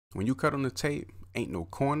When you cut on the tape, ain't no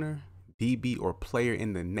corner, DB, or player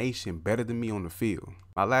in the nation better than me on the field.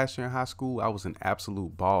 My last year in high school, I was an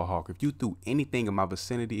absolute ball hawk. If you threw anything in my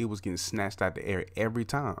vicinity, it was getting snatched out the air every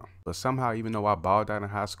time. But somehow, even though I balled out in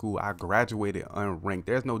high school, I graduated unranked.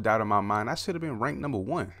 There's no doubt in my mind I should have been ranked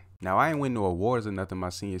 #1. Now, I ain't win no awards or nothing my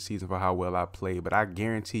senior season for how well I played, but I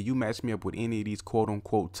guarantee you match me up with any of these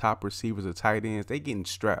quote-unquote top receivers or tight ends, they getting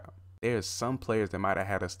strapped. There's some players that might have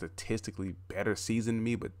had a statistically better season than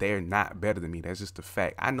me, but they're not better than me. That's just a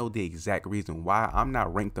fact. I know the exact reason why I'm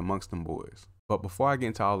not ranked amongst them boys. But before I get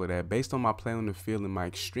into all of that, based on my play on the field and my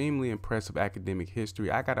extremely impressive academic history,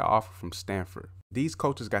 I got an offer from Stanford. These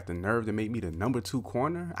coaches got the nerve to make me the #2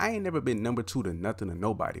 corner. I ain't never been #2 to nothing or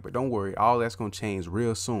nobody, but don't worry, all that's gonna change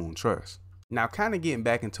real soon, trust. Now, kind of getting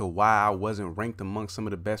back into why I wasn't ranked amongst some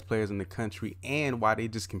of the best players in the country and why they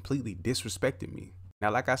just completely disrespected me.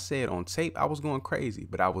 Now, like I said, on tape, I was going crazy,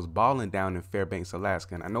 but I was balling down in Fairbanks,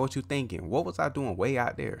 Alaska, and I know what you're thinking. What was I doing way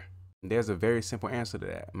out there? And there's a very simple answer to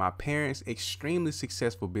that. My parents, extremely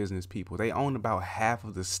successful business people, they own about half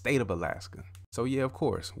of the state of Alaska. So yeah, of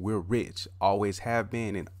course, we're rich, always have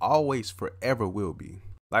been, and always forever will be.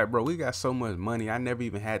 Like, bro, we got so much money, I never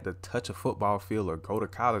even had to touch a football field or go to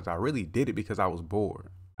college. I really did it because I was bored.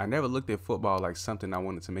 I never looked at football like something I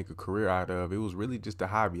wanted to make a career out of. It was really just a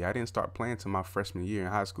hobby. I didn't start playing till my freshman year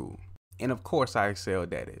in high school. And of course I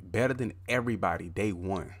excelled at it, better than everybody day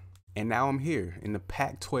one. And now I'm here in the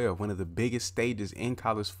Pac-12, one of the biggest stages in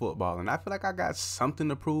college football, and I feel like I got something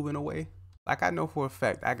to prove in a way. Like, I know for a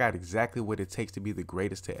fact I got exactly what it takes to be the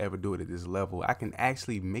greatest to ever do it at this level. I can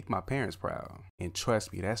actually make my parents proud. And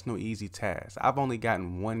trust me, that's no easy task. I've only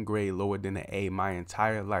gotten one grade lower than an A my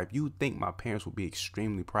entire life. You'd think my parents would be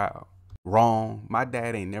extremely proud. Wrong. My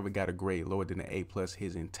dad ain't never got a grade lower than an A+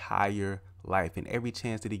 his entire life, and every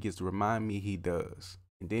chance that he gets to remind me, he does.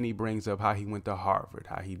 And then he brings up how he went to Harvard,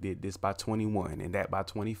 how he did this by 21 and that by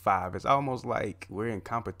 25. It's almost like we're in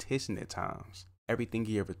competition at times. Everything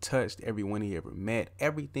he ever touched, everyone he ever met,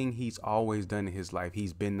 everything he's always done in his life,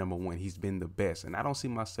 he's been #1, he's been the best, and I don't see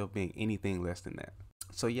myself being anything less than that.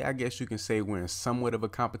 So yeah, I guess you can say we're in somewhat of a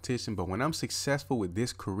competition, but when I'm successful with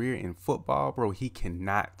this career in football, bro, he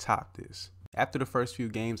cannot top this. After the first few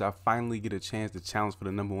games, I finally get a chance to challenge for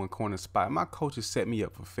the #1 corner spot. My coaches set me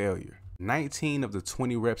up for failure. 19 of the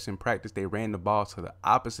 20 reps in practice, they ran the ball to the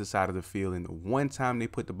opposite side of the field, and the one time they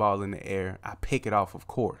put the ball in the air, I pick it off, of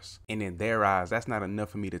course. And in their eyes, that's not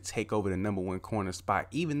enough for me to take over the #1 corner spot,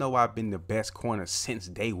 even though I've been the best corner since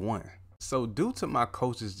day one. So due to my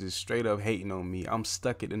coaches just straight up hating on me, I'm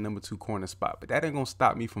stuck at the #2 corner spot, but that ain't gonna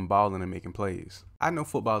stop me from balling and making plays. I know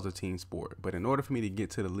football's a team sport, but in order for me to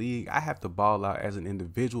get to the league, I have to ball out as an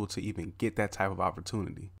individual to even get that type of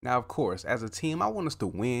opportunity. Now, of course, as a team, I want us to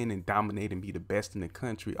win and dominate and be the best in the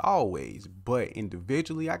country always, but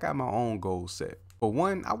individually, I got my own goals set. For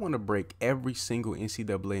one, I want to break every single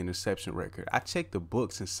NCAA interception record. I checked the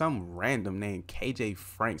books and some random named KJ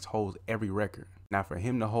Franks holds every record. Now, for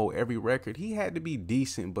him to hold every record, he had to be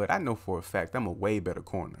decent, but I know for a fact I'm a way better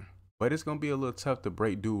corner. But it's going to be a little tough to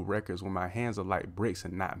break dude records when my hands are like bricks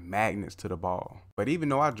and not magnets to the ball. But even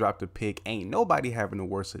though I dropped a pick, ain't nobody having a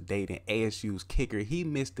worse day than ASU's kicker. He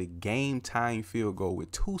missed the game-tying field goal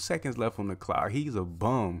with 2 seconds left on the clock. He's a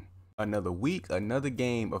bum. Another week, another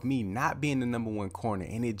game of me not being the #1 corner,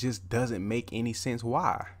 and it just doesn't make any sense.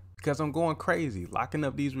 Why? Because I'm going crazy, locking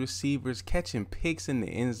up these receivers, catching picks in the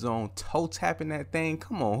end zone, toe tapping that thing.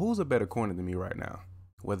 Come on, who's a better corner than me right now?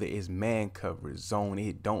 Whether it's man coverage, zone,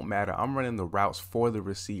 it don't matter. I'm running the routes for the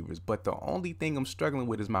receivers, but the only thing I'm struggling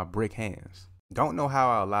with is my brick hands. Don't know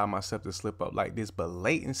how I allow myself to slip up like this, but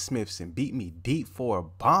Leighton Smithson beat me deep for a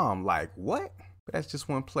bomb. Like, what? But that's just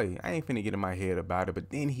one play. I ain't finna get in my head about it,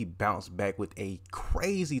 but then he bounced back with a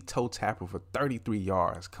crazy toe tapper for 33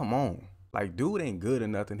 yards. Come on. Like, dude ain't good or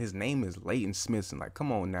nothing. His name is Leighton Smithson. Like,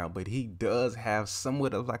 come on now. But he does have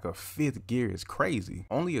somewhat of like a fifth gear. It's crazy.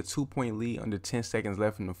 Only a 2-point lead under 10 seconds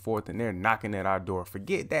left in the fourth, and they're knocking at our door.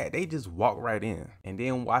 Forget that. They just walk right in. And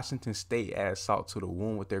then Washington State adds salt to the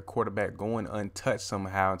wound with their quarterback going untouched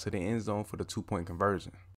somehow into the end zone for the 2-point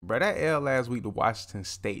conversion. Bro, that L last week to Washington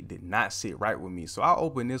State did not sit right with me. So I'll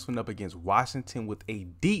open this one up against Washington with a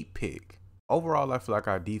deep pick. Overall, I feel like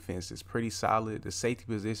our defense is pretty solid. The safety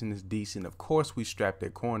position is decent. Of course, we strapped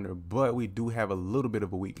at corner, but we do have a little bit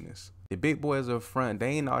of a weakness. The big boys up front, they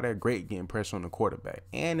ain't all that great getting pressure on the quarterback.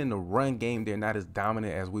 And in the run game, they're not as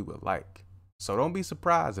dominant as we would like. So don't be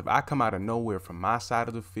surprised if I come out of nowhere from my side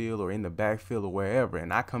of the field or in the backfield or wherever,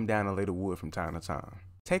 and I come down and lay the wood from time to time.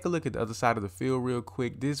 Take a look at the other side of the field real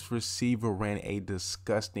quick. This receiver ran a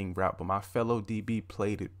disgusting route, but my fellow DB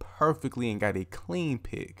played it perfectly and got a clean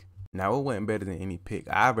pick. Now, it wasn't better than any pick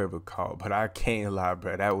I've ever caught, but I can't lie,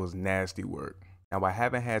 bro, that was nasty work. Now, I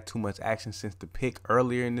haven't had too much action since the pick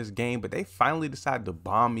earlier in this game, but they finally decided to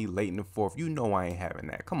bomb me late in the fourth. You know I ain't having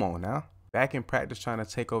that. Come on now. Back in practice trying to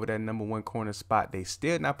take over that #1 corner spot, they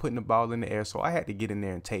still not putting the ball in the air, so I had to get in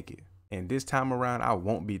there and take it. And this time around, I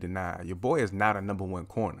won't be denied. Your boy is not a #1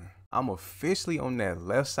 corner. I'm officially on that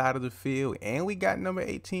left side of the field, and we got number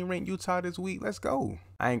 18 ranked Utah this week. Let's go.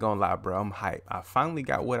 I ain't gonna lie, bro. I'm hyped. I finally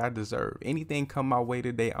got what I deserve. Anything come my way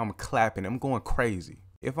today, I'm clapping. I'm going crazy.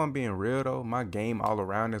 If I'm being real though, my game all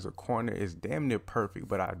around as a corner is damn near perfect,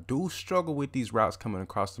 but I do struggle with these routes coming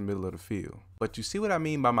across the middle of the field. But you see what I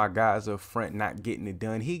mean by my guys up front not getting it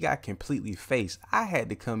done? He got completely faced. I had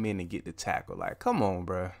to come in and get the tackle. Like, come on,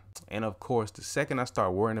 bruh. And of course, the second I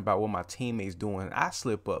start worrying about what my teammates doing, I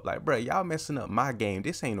slip up. Like, bruh, y'all messing up my game.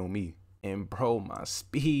 This ain't on me. And bro, my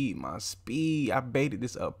speed, I baited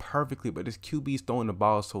this up perfectly, but this QB's throwing the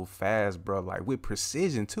ball so fast, bro, like with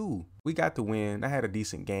precision too. We got the win. I had a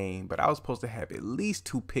decent game, but I was supposed to have at least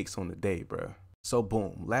 2 picks on the day, bro. So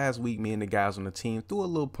boom, last week me and the guys on the team threw a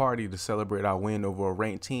little party to celebrate our win over a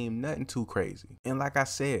ranked team, nothing too crazy. And like I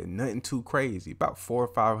said, nothing too crazy, about 400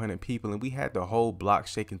 or 500 people, and we had the whole block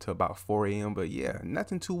shaking till about 4 a.m, but yeah,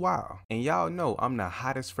 nothing too wild. And y'all know I'm the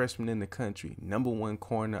hottest freshman in the country, #1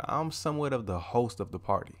 corner. I'm somewhat of the host of the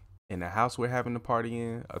party. In the house we're having the party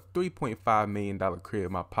in, a $3.5 million crib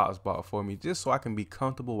my pops bought for me just so I can be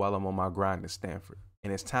comfortable while I'm on my grind at Stanford.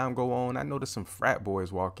 And as time go on, I noticed some frat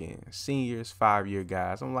boys walk in, seniors, 5-year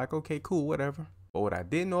guys. I'm like, okay, cool, whatever. But what I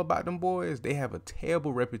didn't know about them boys, they have a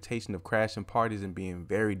terrible reputation of crashing parties and being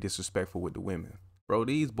very disrespectful with the women. Bro,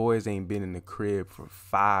 these boys ain't been in the crib for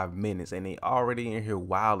 5 minutes and they already in here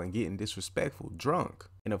wild and getting disrespectful, drunk.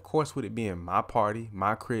 And of course, with it being my party,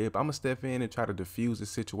 my crib, I'ma step in and try to defuse the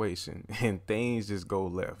situation, and things just go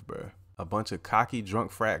left, bro. A bunch of cocky,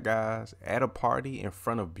 drunk frat guys at a party in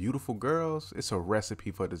front of beautiful girls, it's a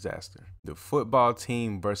recipe for disaster. The football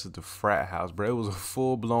team versus the frat house, bro. It was a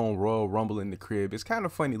full-blown Royal Rumble in the crib. It's kind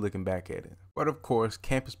of funny looking back at it. But of course,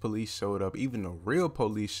 campus police showed up. Even the real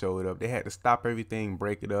police showed up. They had to stop everything,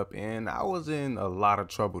 break it up, and I was in a lot of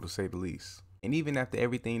trouble to say the least. And even after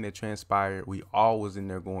everything that transpired, we all was in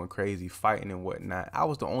there going crazy, fighting and whatnot. I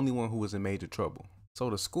was the only one who was in major trouble. So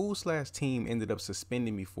the school/team ended up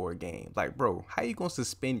suspending me for a game. Like, bro, how you gonna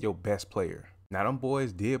suspend your best player? Now, them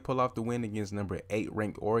boys did pull off the win against number 8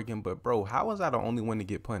 ranked Oregon, but bro, how was I the only one to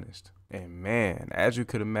get punished? And man, as you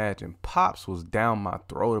could imagine, Pops was down my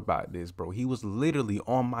throat about this, bro. He was literally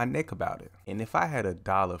on my neck about it. And if I had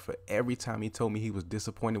 $1 for every time he told me he was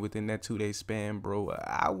disappointed within that 2-day span, bro,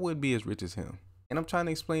 I would be as rich as him. And I'm trying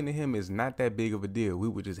to explain to him it's not that big of a deal. We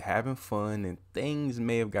were just having fun and things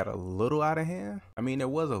may have got a little out of hand. I mean, there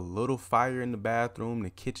was a little fire in the bathroom, the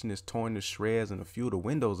kitchen is torn to shreds and a few of the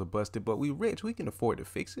windows are busted, but we rich, we can afford to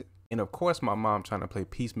fix it. And of course my mom trying to play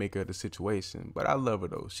peacemaker of the situation, but I love her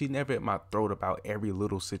though. She never at my throat about every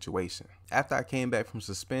little situation. After I came back from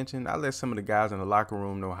suspension, I let some of the guys in the locker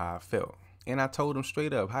room know how I felt. And I told them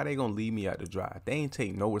straight up, how they gonna leave me out to dry? They ain't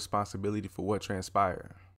take no responsibility for what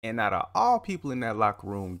transpired. And out of all people in that locker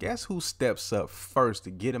room, guess who steps up first to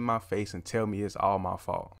get in my face and tell me it's all my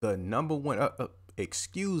fault? The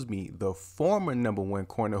the former #1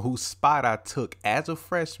 corner whose spot I took as a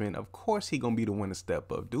freshman. Of course he gonna be the one to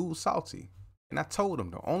step up. Dude, salty. And I told him,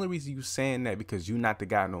 the only reason you saying that because you not the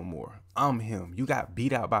guy no more. I'm him. You got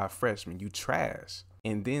beat out by a freshman. You trash.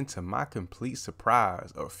 And then to my complete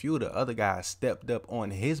surprise, a few of the other guys stepped up on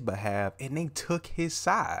his behalf and they took his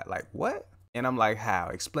side. Like, what? And I'm like, how?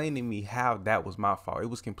 Explain to me how that was my fault. It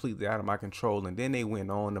was completely out of my control. And then they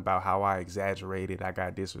went on about how I exaggerated, I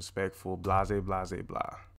got disrespectful, blase, blase,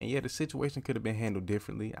 blah. And yeah, the situation could have been handled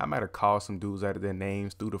differently. I might have called some dudes out of their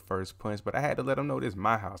names through the first punch, but I had to let them know this is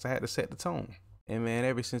my house. I had to set the tone. And man,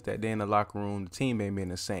 ever since that day in the locker room, the team ain't been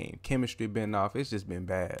the same. Chemistry been off. It's just been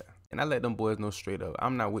bad. And I let them boys know straight up,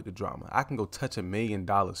 I'm not with the drama. I can go touch $1 million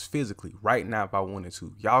physically right now if I wanted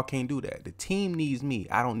to. Y'all can't do that. The team needs me.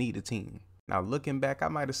 I don't need the team. Now, looking back, I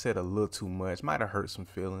might have said a little too much, might have hurt some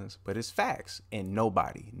feelings, but it's facts, and no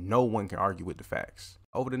one can argue with the facts.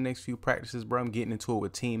 Over the next few practices, bro, I'm getting into it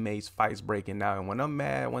with teammates, fights breaking out, and when I'm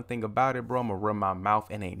mad, one thing about it, bro, I'm gonna run my mouth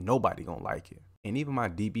and ain't nobody gonna like it. And even my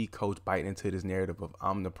DB coach biting into this narrative of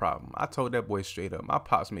I'm the problem. I told that boy straight up, my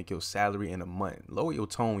pops make your salary in a month. Lower your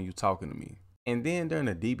tone when you talking to me. And then during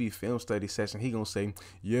the DB film study session, he gonna say,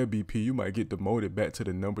 yeah, BP, you might get demoted back to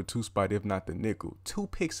the #2 spot, if not the nickel. 2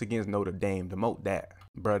 picks against Notre Dame, demote that.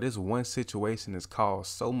 Bro, this one situation has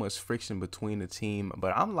caused so much friction between the team,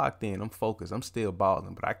 but I'm locked in, I'm focused, I'm still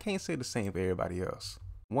balling, but I can't say the same for everybody else.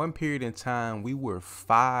 One period in time, we were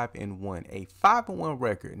 5-1, a 5-1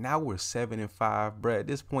 record. Now we're 7-5, bruh. At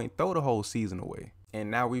this point, throw the whole season away. And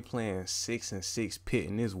now we playing 6-6 Pitt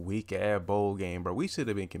in this weak ass bowl game, bro. We should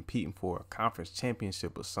have been competing for a conference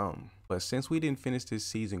championship or something. But since we didn't finish this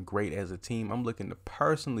season great as a team, I'm looking to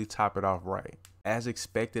personally top it off right. As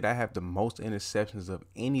expected, I have the most interceptions of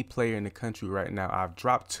any player in the country right now. I've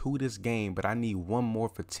dropped 2 this game, but I need 1 more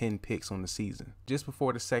for 10 picks on the season. Just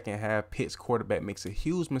before the second half, Pitt's quarterback makes a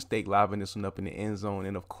huge mistake lobbing this one up in the end zone,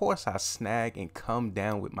 and of course I snag and come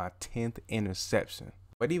down with my 10th interception.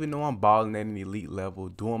 But even though I'm balling at an elite level,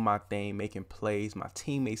 doing my thing, making plays, my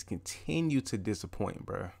teammates continue to disappoint,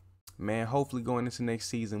 bro. Man, hopefully going into next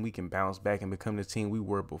season, we can bounce back and become the team we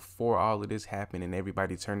were before all of this happened and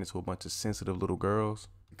everybody turned into a bunch of sensitive little girls.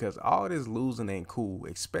 Because all this losing ain't cool,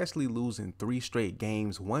 especially losing 3 straight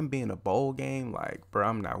games, one being a bowl game. Like, bro,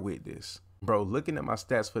 I'm not with this. Bro, looking at my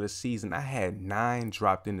stats for the season, I had 9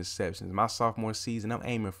 dropped interceptions. My sophomore season, I'm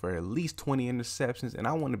aiming for at least 20 interceptions, and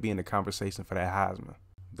I want to be in the conversation for that Heisman.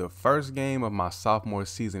 The first game of my sophomore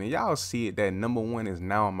season, and y'all see it, that number 1 is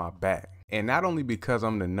now on my back. And not only because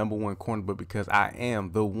I'm the number 1 corner, but because I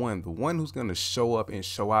am the one who's going to show up and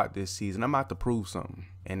show out this season. I'm out to prove something.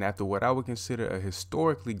 And after what I would consider a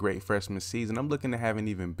historically great freshman season, I'm looking to have an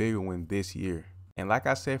even bigger one this year. And like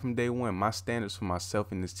I said from day one, my standards for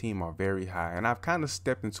myself and this team are very high, and I've kind of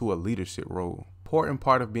stepped into a leadership role. Important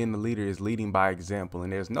part of being a leader is leading by example,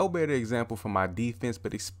 and there's no better example for my defense,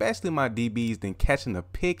 but especially my DBs, than catching a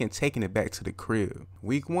pick and taking it back to the crib.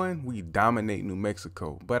 Week 1, we dominate New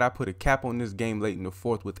Mexico, but I put a cap on this game late in the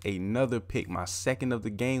 4th with another pick, my 2nd of the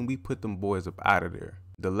game. We put them boys up out of there.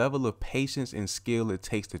 The level of patience and skill it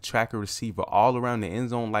takes to track a receiver all around the end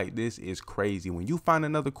zone like this is crazy. When you find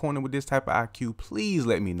another corner with this type of IQ, please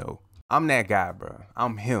let me know. I'm that guy, bro.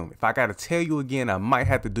 I'm him. If I gotta tell you again, I might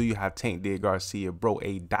have to do you how Tank did Garcia, bro.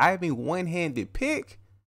 A diving one-handed pick?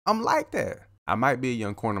 I'm like that. I might be a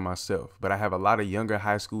young corner myself, but I have a lot of younger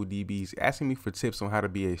high school DBs asking me for tips on how to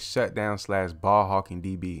be a shutdown/ball hawking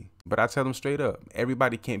DB. But I tell them straight up,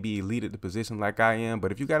 everybody can't be elite at the position like I am,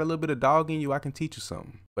 but if you got a little bit of dog in you, I can teach you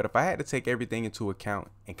something. But if I had to take everything into account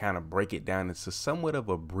and kind of break it down into somewhat of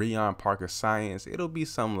a Breon Parker science, it'll be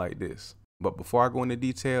something like this. But before I go into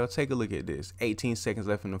detail, take a look at this. 18 seconds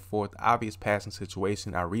left in the 4th, obvious passing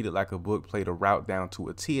situation. I read it like a book, play the route down to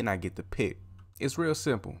a T, and I get the pick. It's real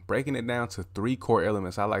simple, breaking it down to 3 core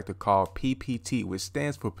elements I like to call PPT, which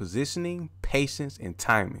stands for positioning, patience, and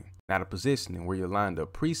timing. Now the positioning, where you're lined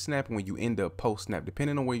up pre-snap and when you end up post-snap,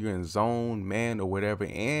 depending on where you're in zone, man, or whatever,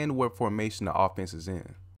 and what formation the offense is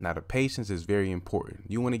in. Now the patience is very important.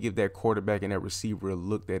 You want to give that quarterback and that receiver a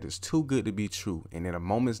look that is too good to be true, and at a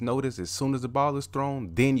moment's notice, as soon as the ball is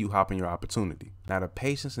thrown, then you hop in your opportunity. Now the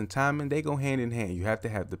patience and timing, they go hand in hand. You have to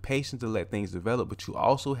have the patience to let things develop, but you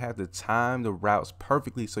also have to time the routes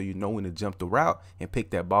perfectly so you know when to jump the route and pick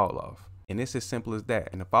that ball off. And it's as simple as that.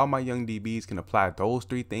 And if all my young DBs can apply those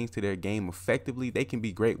 3 things to their game effectively, they can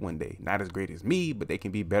be great one day. Not as great as me, but they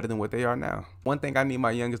can be better than what they are now. One thing I need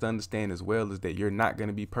my youngest to understand as well is that you're not going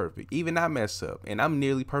to be perfect. Even I mess up, and I'm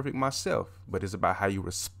nearly perfect myself. But it's about how you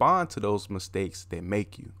respond to those mistakes that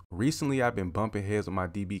make you. Recently, I've been bumping heads with my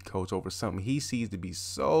DB coach over something he sees to be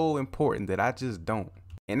so important that I just don't.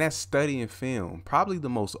 And that's studying film. Probably the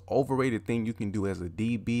most overrated thing you can do as a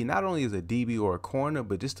DB, not only as a DB or a corner,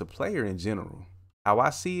 but just a player in general. How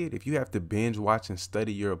I see it, if you have to binge watch and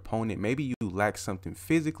study your opponent, maybe you lack something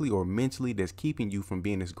physically or mentally that's keeping you from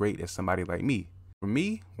being as great as somebody like me. For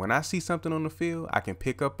me, when I see something on the field, I can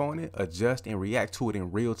pick up on it, adjust, and react to it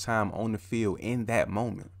in real time on the field in that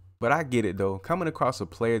moment. But I get it though, coming across a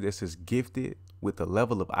player that's as gifted with the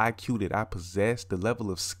level of IQ that I possess, the level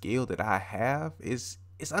of skill that I have, it's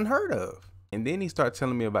unheard of. And then he started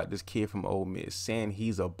telling me about this kid from Ole Miss, saying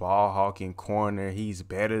he's a ball hawking corner, he's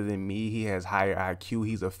better than me, he has higher IQ,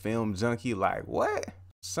 he's a film junkie. Like, what?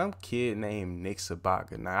 Some kid named Nick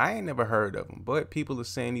Sabaka. Now, I ain't never heard of him, but people are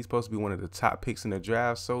saying he's supposed to be one of the top picks in the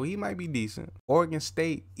draft, so he might be decent. Oregon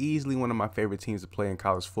State, easily one of my favorite teams to play in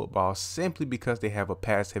college football, simply because they have a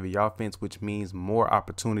pass-heavy offense, which means more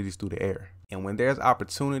opportunities through the air. And when there's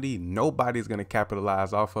opportunity, nobody's going to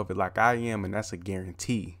capitalize off of it like I am, and that's a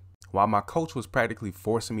guarantee. While my coach was practically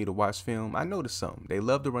forcing me to watch film, I noticed something. They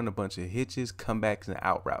love to run a bunch of hitches, comebacks, and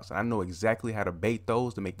out routes, and I know exactly how to bait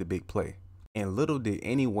those to make the big play. And little did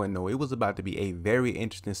anyone know it was about to be a very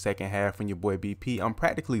interesting second half from your boy BP. I'm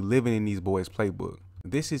practically living in these boys' playbook.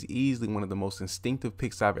 This is easily one of the most instinctive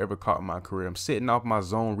picks I've ever caught in my career. I'm sitting off my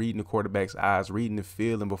zone, reading the quarterback's eyes, reading the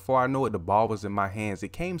field, and before I know it, the ball was in my hands.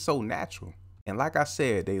 It came so natural. And like I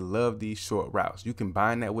said, they love these short routes. You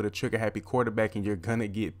combine that with a trigger-happy quarterback and you're gonna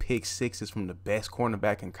get pick sixes from the best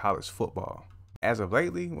cornerback in college football. As of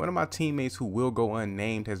lately, one of my teammates who will go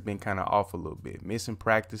unnamed has been kind of off a little bit, missing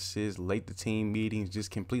practices, late to team meetings, just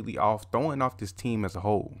completely off, throwing off this team as a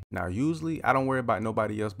whole. Now, usually I don't worry about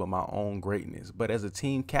nobody else but my own greatness, but as a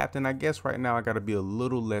team captain, I guess right now I gotta be a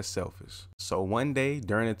little less selfish. So one day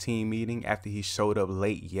during a team meeting, after he showed up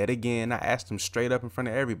late yet again, I asked him straight up in front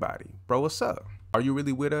of everybody, "Bro, what's up? Are you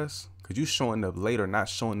really with us? Cause you showing up late or not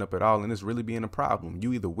showing up at all and it's really being a problem.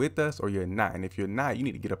 You either with us or you're not, and if you're not, you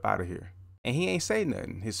need to get up out of here." And he ain't say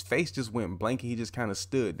nothing. His face just went blank and he just kind of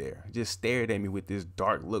stood there, just stared at me with this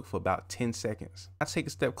dark look for about 10 seconds. I take a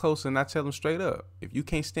step closer and I tell him straight up, "If you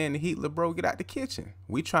can't stand the heat, little bro, get out the kitchen.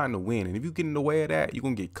 We trying to win, and if you get in the way of that, you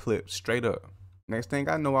gonna get clipped straight up." Next thing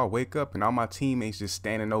I know, I wake up and all my teammates just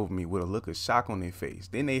standing over me with a look of shock on their face.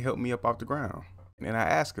 Then they help me up off the ground. And then I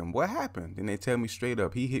ask them, "What happened?" Then they tell me straight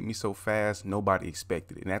up, he hit me so fast, nobody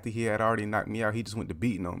expected it. And after he had already knocked me out, he just went to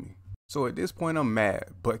beating on me. So at this point, I'm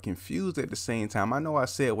mad, but confused at the same time. I know I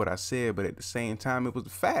said what I said, but at the same time, it was the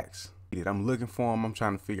facts. I'm looking for him. I'm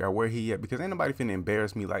trying to figure out where he at, because ain't nobody finna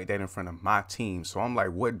embarrass me like that in front of my team. So I'm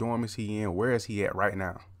like, what dorm is he in? Where is he at right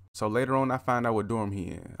now? So later on, I find out what dorm he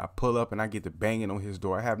in. I pull up and I get to banging on his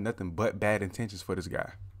door. I have nothing but bad intentions for this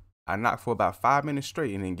guy. I knock for about 5 minutes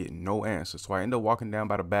straight and then get no answer. So I end up walking down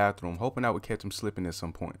by the bathroom, hoping I would catch him slipping at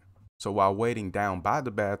some point. So while waiting down by the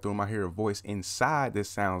bathroom, I hear a voice inside that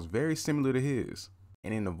sounds very similar to his.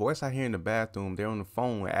 And in the voice I hear in the bathroom, they're on the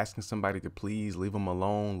phone asking somebody to please leave him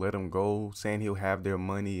alone, let him go, saying he'll have their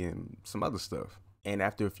money and some other stuff. And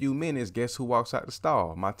after a few minutes, guess who walks out the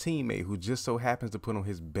stall? My teammate, who just so happens to put on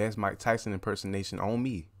his best Mike Tyson impersonation on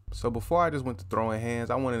me. So before I just went to throwing hands,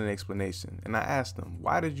 I wanted an explanation. And I asked him,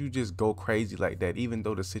 "Why did you just go crazy like that, even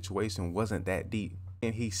though the situation wasn't that deep?"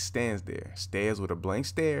 And he stands there, stares with a blank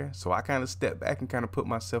stare. So I kind of step back and kind of put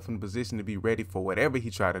myself in a position to be ready for whatever he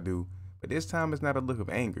tried to do. But this time it's not a look of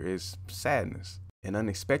anger, it's sadness. And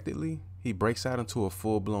unexpectedly, he breaks out into a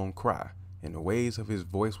full-blown cry. And the waves of his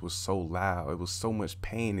voice was so loud, it was so much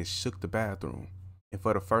pain, it shook the bathroom. And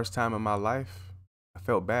for the first time in my life, I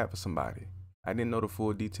felt bad for somebody. I didn't know the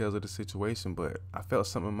full details of the situation, but I felt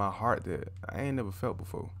something in my heart that I ain't never felt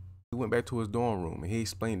before. He went back to his dorm room and he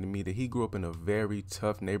explained to me that he grew up in a very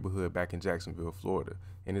tough neighborhood back in Jacksonville, Florida,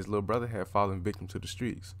 and his little brother had fallen victim to the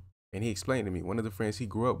streets. And he explained to me one of the friends he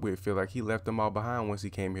grew up with feel like he left them all behind once he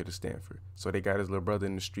came here to Stanford. So they got his little brother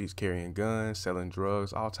in the streets carrying guns, selling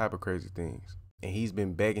drugs, all type of crazy things. And he's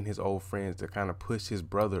been begging his old friends to kind of push his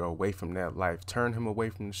brother away from that life, turn him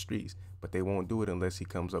away from the streets, but they won't do it unless he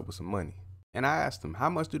comes up with some money. And I asked him, "How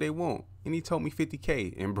much do they want?" And he told me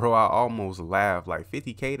 50K. And bro, I almost laughed, like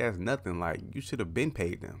 50K, that's nothing, like you should have been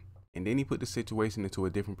paid them. And then he put the situation into a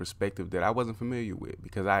different perspective that I wasn't familiar with,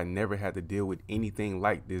 because I had never had to deal with anything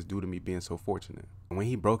like this due to me being so fortunate. And when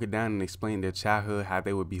he broke it down and explained their childhood, how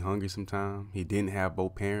they would be hungry sometimes, he didn't have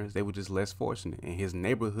both parents, they were just less fortunate. In his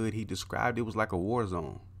neighborhood, he described it was like a war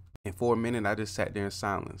zone. And for a minute, I just sat there in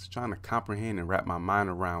silence, trying to comprehend and wrap my mind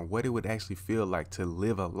around what it would actually feel like to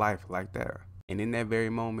live a life like that. And in that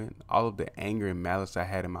very moment, all of the anger and malice I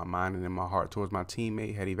had in my mind and in my heart towards my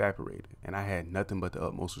teammate had evaporated, and I had nothing but the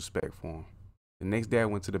utmost respect for him. The next day, I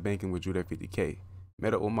went to the bank and withdrew that 50K.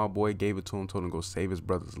 Met up with my boy, gave it to him, told him to go save his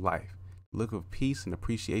brother's life. The look of peace and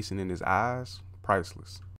appreciation in his eyes,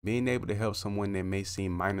 priceless. Being able to help someone that may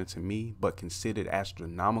seem minor to me, but considered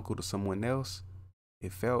astronomical to someone else,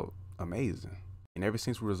 it felt amazing. And ever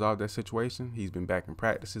since we resolved that situation, he's been back in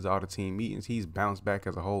practices, all the team meetings, he's bounced back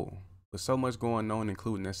as a whole. With so much going on,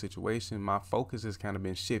 including that situation, my focus has kind of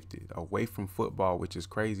been shifted away from football, which is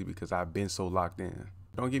crazy because I've been so locked in.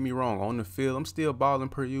 Don't get me wrong, on the field, I'm still balling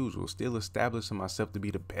per usual, still establishing myself to be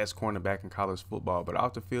the best cornerback in college football, but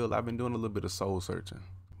off the field, I've been doing a little bit of soul searching.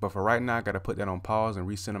 But for right now, I got to put that on pause and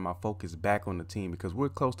recenter my focus back on the team, because we're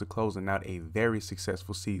close to closing out a very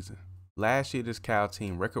successful season. Last year, this Cal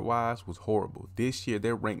team record-wise was horrible. This year,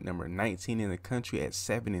 they're ranked number 19 in the country at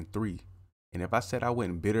 7-3. And if I said I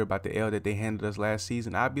wasn't bitter about the L that they handed us last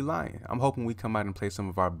season, I'd be lying. I'm hoping we come out and play some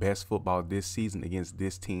of our best football this season against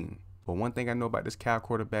this team. But one thing I know about this Cal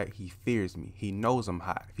quarterback, he fears me. He knows I'm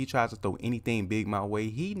hot. If he tries to throw anything big my way,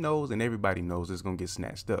 he knows and everybody knows it's going to get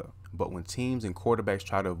snatched up. But when teams and quarterbacks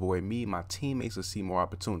try to avoid me, my teammates will see more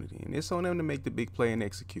opportunity. And it's on them to make the big play and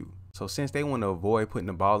execute. So since they want to avoid putting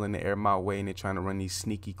the ball in the air my way and they're trying to run these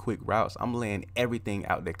sneaky quick routes, I'm laying everything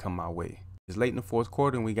out that come my way. It's late in the fourth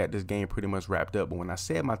quarter and we got this game pretty much wrapped up. But when I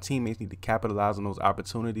said my teammates need to capitalize on those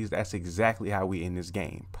opportunities, that's exactly how we end this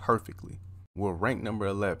game, perfectly. We're ranked number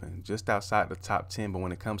 11, just outside the top 10, but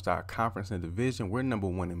when it comes to our conference and division, we're number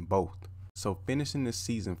 1 in both. So finishing this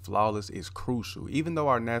season flawless is crucial. Even though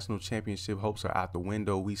our national championship hopes are out the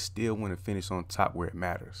window, we still want to finish on top where it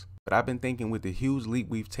matters. But I've been thinking with the huge leap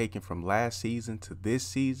we've taken from last season to this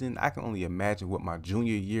season, I can only imagine what my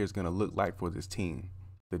junior year is going to look like for this team.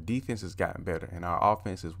 The defense has gotten better and our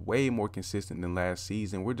offense is way more consistent than last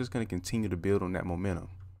season. We're just going to continue to build on that momentum.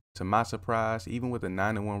 To my surprise, even with a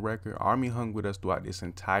 9-1 record, Army hung with us throughout this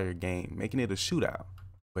entire game, making it a shootout.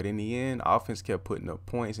 But in the end, offense kept putting up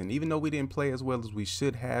points, and even though we didn't play as well as we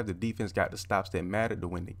should have, the defense got the stops that mattered to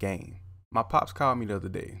win the game. My pops called me the other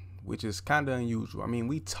day, which is kind of unusual. I mean,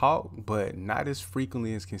 we talk, but not as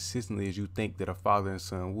frequently as consistently as you think that a father and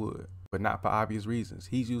son would. But not for obvious reasons.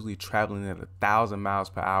 He's usually traveling at 1,000 miles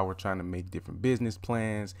per hour trying to make different business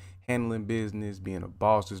plans, handling business, being a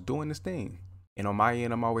boss, just doing this thing. And on my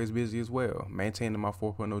end, I'm always busy as well, maintaining my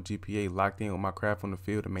 4.0 GPA, locked in with my craft on the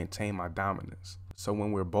field to maintain my dominance. So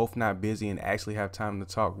when we're both not busy and actually have time to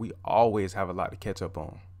talk, we always have a lot to catch up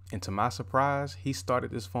on. And to my surprise, he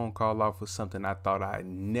started this phone call off with something I thought I'd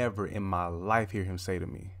never in my life hear him say to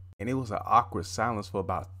me. And it was an awkward silence for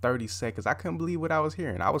about 30 seconds. I couldn't believe what I was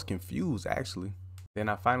hearing. I was confused, actually. Then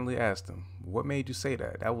I finally asked him, "What made you say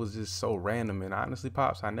that? That was just so random, and honestly,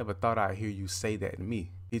 Pops, I never thought I'd hear you say that to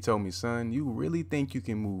me." He told me, "Son, you really think you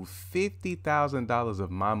can move $50,000 of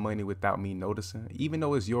my money without me noticing? Even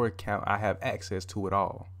though it's your account, I have access to it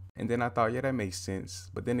all." And then I thought, yeah, that makes sense.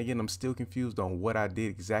 But then again, I'm still confused on what I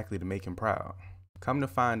did exactly to make him proud. Come to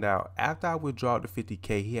find out, after I withdrawed the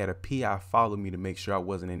 $50K, he had a PI follow me to make sure I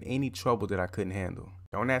wasn't in any trouble that I couldn't handle.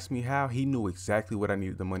 Don't ask me how, he knew exactly what I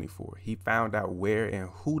needed the money for. He found out where and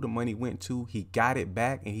who the money went to, he got it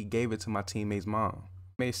back, and he gave it to my teammate's mom.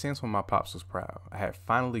 It made sense when my pops was proud. I had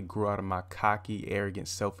finally grew out of my cocky, arrogant,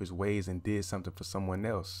 selfish ways and did something for someone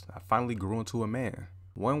else. I finally grew into a man.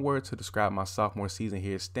 One word to describe my sophomore season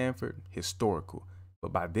here at Stanford: historical.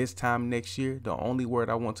 But by this time next year, the only word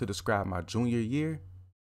I want to describe my junior year: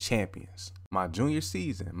 champions. My junior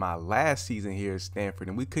season, my last season here at Stanford,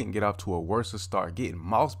 and we couldn't get off to a worse start, getting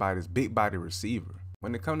mossed by this big body receiver.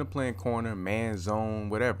 When it comes to playing corner, man, zone,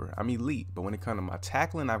 whatever, I'm elite. But when it comes to my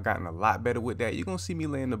tackling, I've gotten a lot better with that. You're going to see me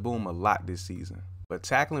laying the boom a lot this season. But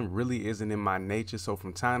tackling really isn't in my nature, so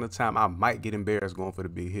from time to time, I might get embarrassed going for the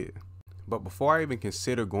big hit. But before I even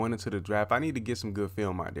consider going into the draft, I need to get some good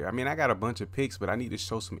film out there. I mean, I got a bunch of picks, but I need to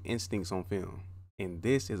show some instincts on film. And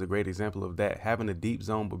this is a great example of that, having a deep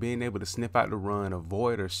zone, but being able to sniff out the run,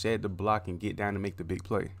 avoid or shed the block, and get down to make the big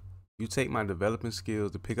play. You take my developing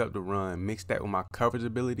skills to pick up the run, mix that with my coverage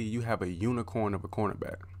ability, you have a unicorn of a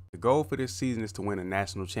cornerback. The goal for this season is to win a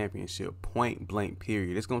national championship, point blank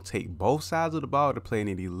period. It's going to take both sides of the ball to play at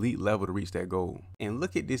an elite level to reach that goal. And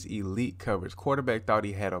look at this elite coverage. Quarterback thought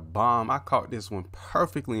he had a bomb. I caught this one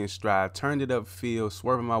perfectly in stride, turned it upfield,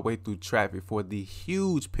 swerving my way through traffic for the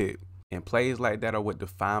huge pick. And plays like that are what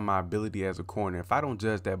define my ability as a corner. If I don't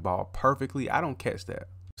judge that ball perfectly, I don't catch that.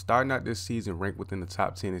 Starting out this season ranked within the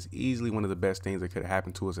top 10 is easily one of the best things that could have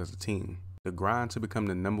happened to us as a team. The grind to become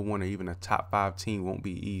the #1 or even a top 5 team won't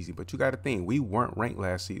be easy, but you got to think, we weren't ranked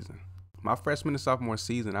last season. My freshman and sophomore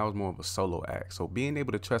season, I was more of a solo act, so being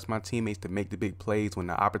able to trust my teammates to make the big plays when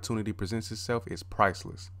the opportunity presents itself is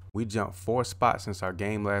priceless. We jumped 4 spots since our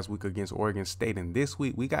game last week against Oregon State, and this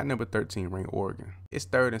week we got number 13 ranked Oregon. It's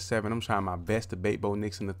 3rd and 7. I'm trying my best to bait Bo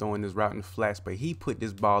Nixon to throwing this route in the flats, but he put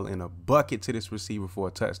this ball in a bucket to this receiver for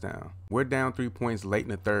a touchdown. We're down 3 points late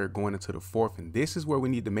in the 3rd, going into the 4th, and this is where we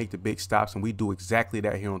need to make the big stops, and we do exactly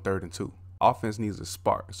that here on 3rd and 2. Offense needs a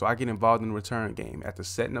spark, so I get involved in the return game. After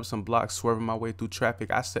setting up some blocks, swerving my way through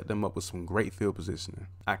traffic, I set them up with some great field positioning.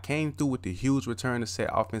 I came through with the huge return to set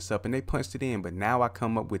offense up, and they punched it in, but now I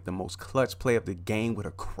come up with the most clutch play of the game with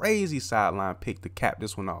a crazy sideline pick to cap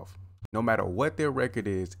this one off. No matter what their record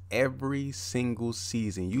is, every single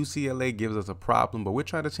season, UCLA gives us a problem, but we're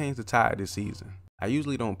trying to change the tide this season. I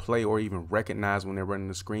usually don't play or even recognize when they're running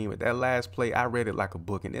the screen, but that last play, I read it like a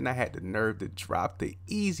book, and then I had the nerve to drop the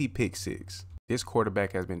easy pick 6. This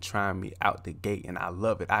quarterback has been trying me out the gate, and I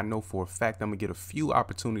love it. I know for a fact I'm going to get a few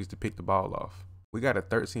opportunities to pick the ball off. We got a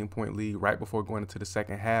 13-point lead right before going into the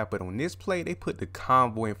second half, but on this play, they put the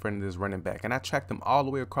convoy in front of this running back, and I tracked him all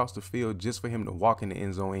the way across the field just for him to walk in the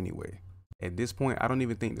end zone anyway. At this point, I don't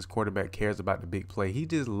even think this quarterback cares about the big play. He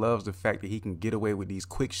just loves the fact that he can get away with these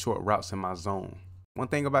quick, short routes in my zone. One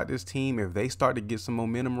thing about this team, if they start to get some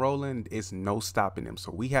momentum rolling, it's no stopping them.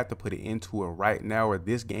 So we have to put it into it right now or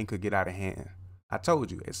this game could get out of hand. I told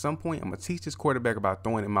you, at some point, I'm going to teach this quarterback about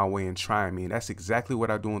throwing it my way and trying me. And that's exactly what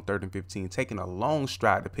I do on 3rd and 15, taking a long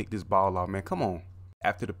stride to pick this ball off, man. Come on.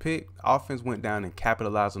 After the pick, offense went down and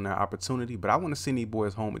capitalized on their opportunity, but I want to send these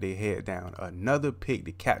boys home with their head down. Another pick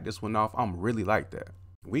to cap this one off. I'm really like that.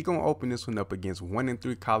 We gonna open this one up against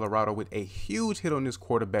 1-3 Colorado with a huge hit on this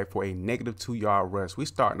quarterback for a -2-yard rush. We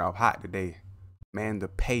starting off hot today. Man, the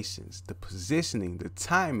patience, the positioning, the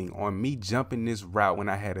timing on me jumping this route when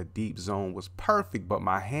I had a deep zone was perfect, but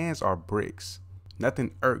my hands are bricks.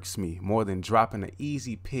 Nothing irks me more than dropping an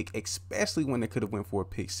easy pick, especially when they could have went for a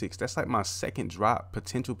pick six. That's like my second drop,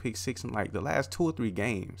 potential pick six in like the last 2 or 3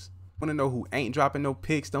 games. Wanna know who ain't dropping no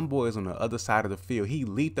picks? Them boys on the other side of the field. He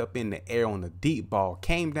leaped up in the air on the deep ball,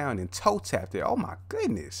 came down and toe tapped it. Oh my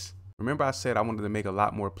goodness. Remember I said I wanted to make a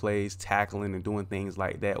lot more plays, tackling and doing things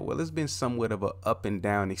like that? Well, it's been somewhat of an up and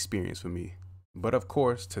down experience for me. But of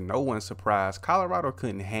course, to no one's surprise, Colorado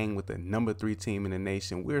couldn't hang with the #3 team in the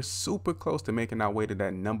nation. We're super close to making our way to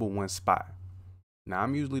that #1 spot. Now,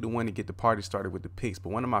 I'm usually the one to get the party started with the picks,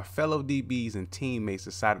 but one of my fellow DBs and teammates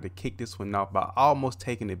decided to kick this one off by almost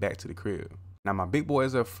taking it back to the crib. Now, my big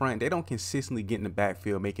boys up front, they don't consistently get in the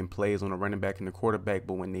backfield making plays on the running back and the quarterback,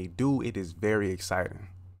 but when they do, it is very exciting.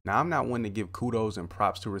 Now, I'm not one to give kudos and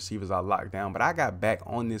props to receivers I locked down, but I got back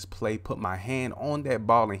on this play, put my hand on that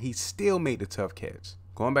ball, and he still made the tough catch.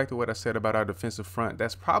 Going back to what I said about our defensive front,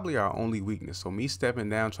 that's probably our only weakness, so me stepping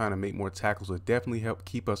down trying to make more tackles will definitely help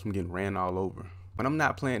keep us from getting ran all over. When I'm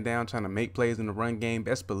not playing down trying to make plays in the run game,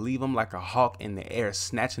 best believe I'm like a hawk in the air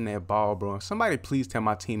snatching that ball, bro. Somebody please tell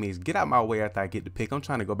my teammates, get out my way after I get the pick. I'm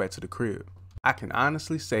trying to go back to the crib. I can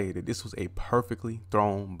honestly say that this was a perfectly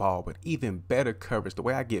thrown ball, but even better coverage. The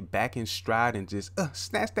way I get back in stride and just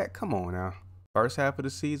snatch that, come on now. First half of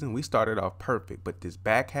the season, we started off perfect, but this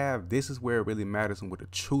back half, this is where it really matters and where the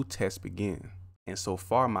true test begins. And so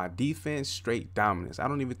far, my defense, straight dominance. I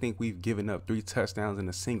don't even think we've given up 3 touchdowns in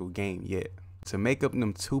a single game yet. To make up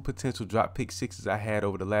them 2 potential drop pick sixes I had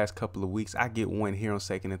over the last couple of weeks, I get one here on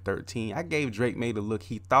 2nd and 13. I gave Drake May the look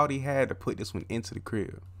he thought he had to put this one into the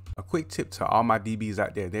crib. A quick tip to all my DBs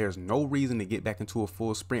out there, there's no reason to get back into a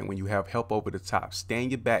full sprint when you have help over the top. Stay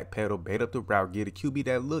in your back pedal, bait up the route, get a QB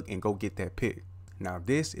that look, and go get that pick. Now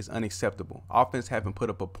this is unacceptable. Offense haven't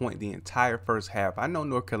put up a point the entire first half. I know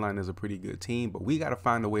North Carolina is a pretty good team, but we got to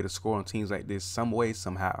find a way to score on teams like this some way,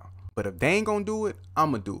 somehow. But if they ain't gonna do it,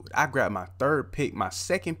 I'ma do it. I grabbed my 3rd pick, my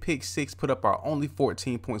 2nd pick six, put up our only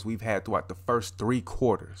 14 points we've had throughout the first 3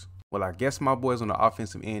 quarters. Well, I guess my boys on the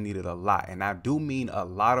offensive end needed a lot, and I do mean a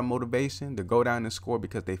lot of motivation to go down and score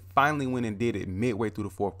because they finally went and did it midway through the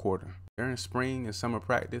 4th quarter. During spring and summer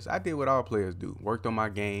practice, I did what all players do. Worked on my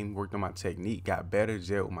game, worked on my technique, got better,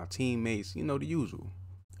 gelled with my teammates, you know, the usual.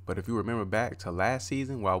 But if you remember back to last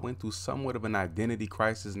season where I went through somewhat of an identity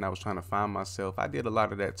crisis and I was trying to find myself, I did a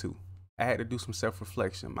lot of that too. I had to do some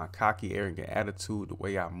self-reflection, my cocky, arrogant attitude, the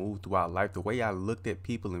way I moved throughout life, the way I looked at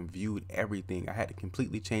people and viewed everything. I had to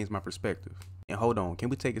completely change my perspective. And hold on, can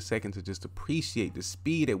we take a second to just appreciate the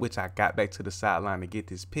speed at which I got back to the sideline to get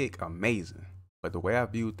this pick? Amazing. But the way I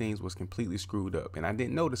viewed things was completely screwed up, and I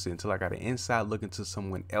didn't notice it until I got an inside look into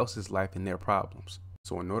someone else's life and their problems.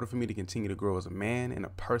 So in order for me to continue to grow as a man and a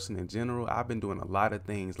person in general, I've been doing a lot of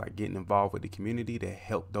things like getting involved with the community to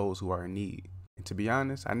help those who are in need. And to be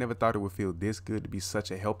honest, I never thought it would feel this good to be such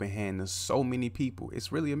a helping hand to so many people.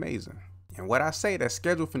 It's really amazing. And what I say, that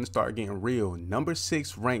schedule finna start getting real. Number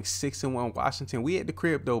 6 ranked 6-1 Washington. We at the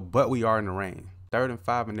crib though, but we are in the rain. 3rd and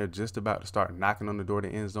 5, and they're just about to start knocking on the door to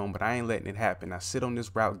the end zone, but I ain't letting it happen. I sit on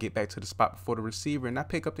this route, get back to the spot before the receiver, and I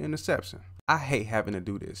pick up the interception. I hate having to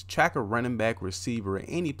do this. Track a running back, receiver, or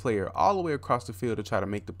any player all the way across the field to try to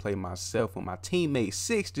make the play myself when my teammate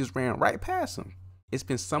 6 just ran right past him. It's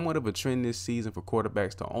been somewhat of a trend this season for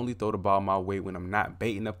quarterbacks to only throw the ball my way when I'm not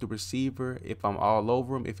baiting up the receiver, if I'm all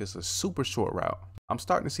over him, if it's a super short route. I'm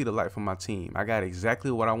starting to see the light from my team. I got exactly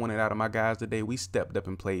what I wanted out of my guys today. We stepped up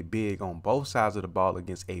and played big on both sides of the ball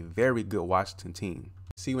against a very good Washington team.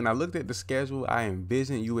 See, when I looked at the schedule, I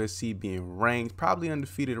envisioned USC being ranked, probably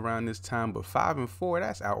undefeated around this time, but 5-4,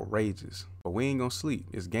 that's outrageous. But we ain't gonna sleep.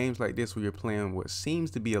 It's games like this where you're playing what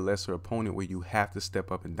seems to be a lesser opponent where you have to step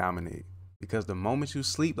up and dominate. Because the moment you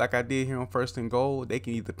sleep like I did here on 1st and goal, they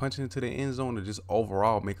can either punch into the end zone or just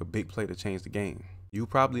overall make a big play to change the game. You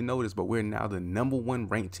probably noticed, but we're now the #1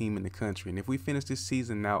 ranked team in the country. And if we finish this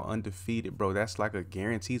season now undefeated, bro, that's like a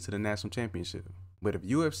guarantee to the national championship. But if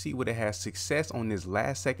UFC would have had success on this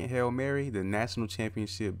last second Hail Mary, the national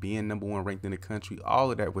championship, being #1 ranked in the country, all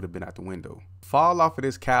of that would have been out the window. Fall off of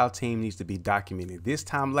this Cal team needs to be documented. This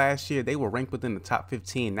time last year, they were ranked within the top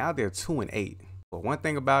 15. Now they're 2-8. But one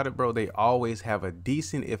thing about it, bro, they always have a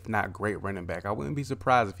decent, if not great, running back. I wouldn't be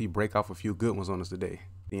surprised if he break off a few good ones on us today.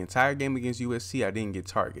 The entire game against USC, I didn't get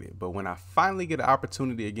targeted, but when I finally get an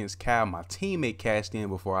opportunity against Cal, my teammate cashed in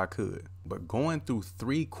before I could. But going through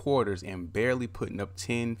 3 quarters and barely putting up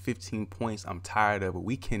 10, 15 points, I'm tired of it.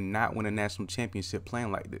 We cannot win a national championship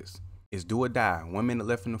playing like this. It's do or die. 1 minute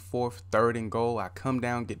left in the fourth, 3rd and goal. I come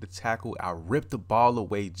down, get the tackle. I rip the ball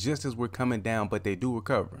away just as we're coming down, but they do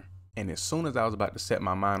recover. And as soon as I was about to set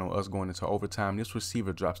my mind on us going into overtime, this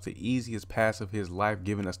receiver drops the easiest pass of his life,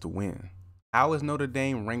 giving us the win. How is Notre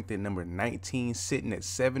Dame ranked at number 19, sitting at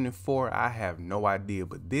 7-4? I have no idea,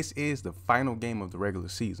 but this is the final game of the regular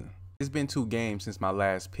season. It's been 2 games since my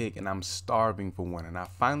last pick, and I'm starving for one. And I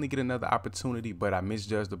finally get another opportunity, but I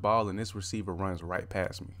misjudge the ball, and this receiver runs right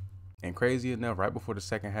past me. And crazy enough, right before the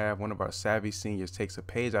second half, one of our savvy seniors takes a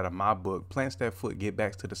page out of my book, plants that foot, get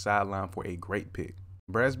back to the sideline for a great pick.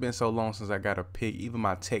 Bruh, it's been so long since I got a pick, even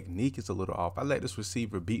my technique is a little off. I let this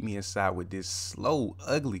receiver beat me inside with this slow,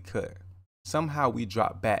 ugly cut. Somehow we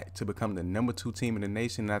drop back to become the number 2 team in the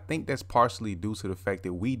nation, and I think that's partially due to the fact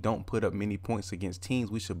that we don't put up many points against teams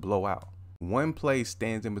we should blow out. One play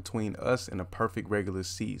stands in between us and a perfect regular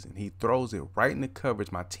season. He throws it right in the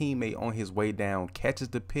coverage. My teammate on his way down catches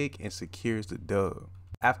the pick and secures the dub.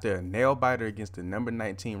 After a nail biter against the number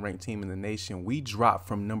 19 ranked team in the nation, we drop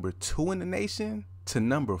from number 2 in the nation to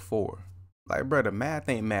number 4. Like, bro, the math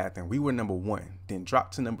ain't math, and we were number 1, then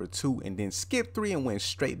dropped to number 2, and then skipped 3 and went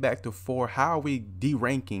straight back to 4. How are we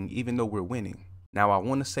deranking even though we're winning? Now, I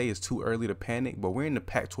want to say it's too early to panic, but we're in the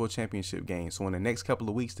Pac-12 championship game, so in the next couple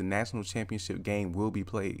of weeks, the national championship game will be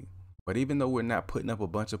played. But even though we're not putting up a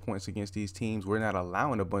bunch of points against these teams, we're not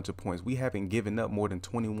allowing a bunch of points. We haven't given up more than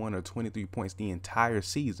 21 or 23 points the entire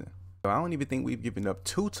season. So I don't even think we've given up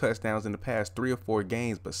 2 touchdowns in the past 3 or 4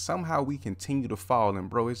 games, but somehow we continue to fall, and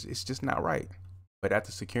bro, it's just not right. But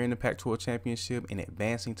after securing the Pac-12 championship and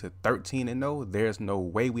advancing to 13-0, there's no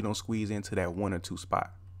way we don't squeeze into that 1 or 2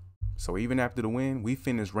 spot. So even after the win, we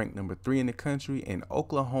finished ranked number 3 in the country, and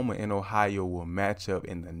Oklahoma and Ohio will match up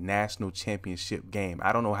in the national championship game.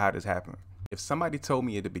 I don't know how this happened. If somebody told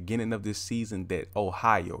me at the beginning of this season that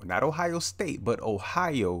Ohio, not Ohio State, but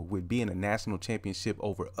Ohio would be in a national championship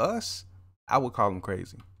over us, I would call them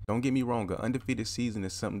crazy. Don't get me wrong, an undefeated season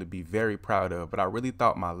is something to be very proud of, but I really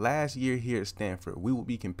thought my last year here at Stanford, we would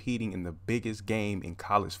be competing in the biggest game in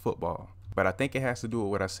college football. But I think it has to do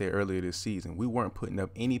with what I said earlier this season. We weren't putting up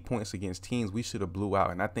any points against teams we should have blew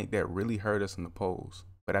out, and I think that really hurt us in the polls.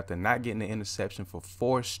 But after not getting an interception for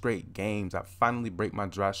 4 straight games, I finally break my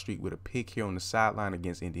dry streak with a pick here on the sideline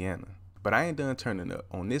against Indiana. But I ain't done turning up.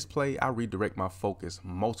 On this play, I redirect my focus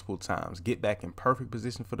multiple times, get back in perfect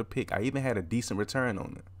position for the pick. I even had a decent return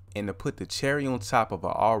on it. And to put the cherry on top of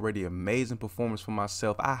an already amazing performance for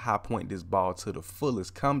myself, I high point this ball to the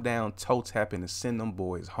fullest, come down, toe tapping, and send them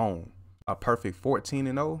boys home. A perfect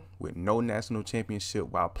 14-0 with no national championship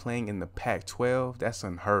while playing in the Pac-12, that's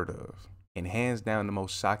unheard of. And hands down, the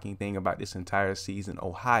most shocking thing about this entire season,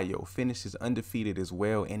 Ohio finishes undefeated as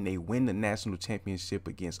well, and they win the national championship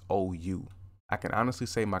against OU. I can honestly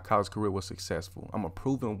say my college career was successful. I'm a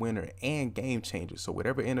proven winner and game changer, so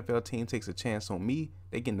whatever NFL team takes a chance on me,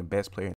 they getting the best player